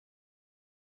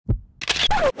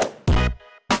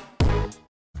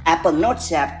Apple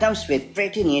Notes app comes with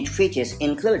pretty neat features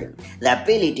including the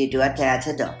ability to attach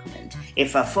a document.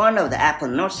 If you're fond of the Apple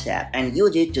Notes app and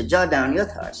use it to jot down your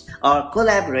thoughts or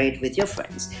collaborate with your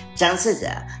friends, chances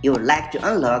are you would like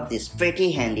to unlock this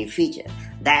pretty handy feature.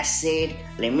 That said,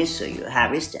 let me show you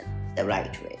how it's done the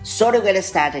right way. So to get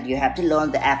started, you have to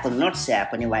launch the Apple Notes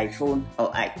app on your iPhone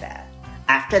or iPad.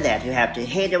 After that, you have to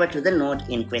head over to the note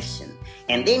in question,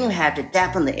 and then you have to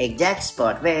tap on the exact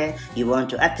spot where you want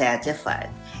to attach a file,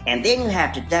 and then you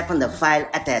have to tap on the file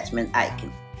attachment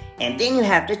icon, and then you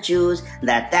have to choose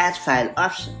the attach file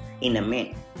option in the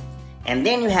menu, and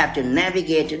then you have to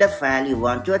navigate to the file you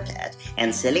want to attach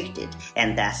and select it,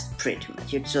 and that's pretty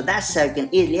much it. So that's how you can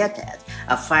easily attach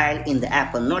a file in the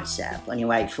Apple Notes app on your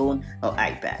iPhone or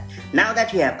iPad. Now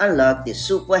that you have unlocked this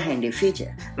super handy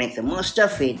feature, make the most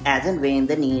of it as and when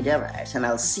the need arises, and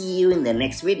I'll see you in the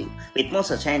next video with more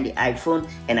such handy iPhone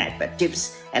and iPad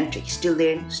tips and tricks. Till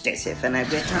then, stay safe and have a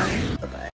great time. Bye-bye.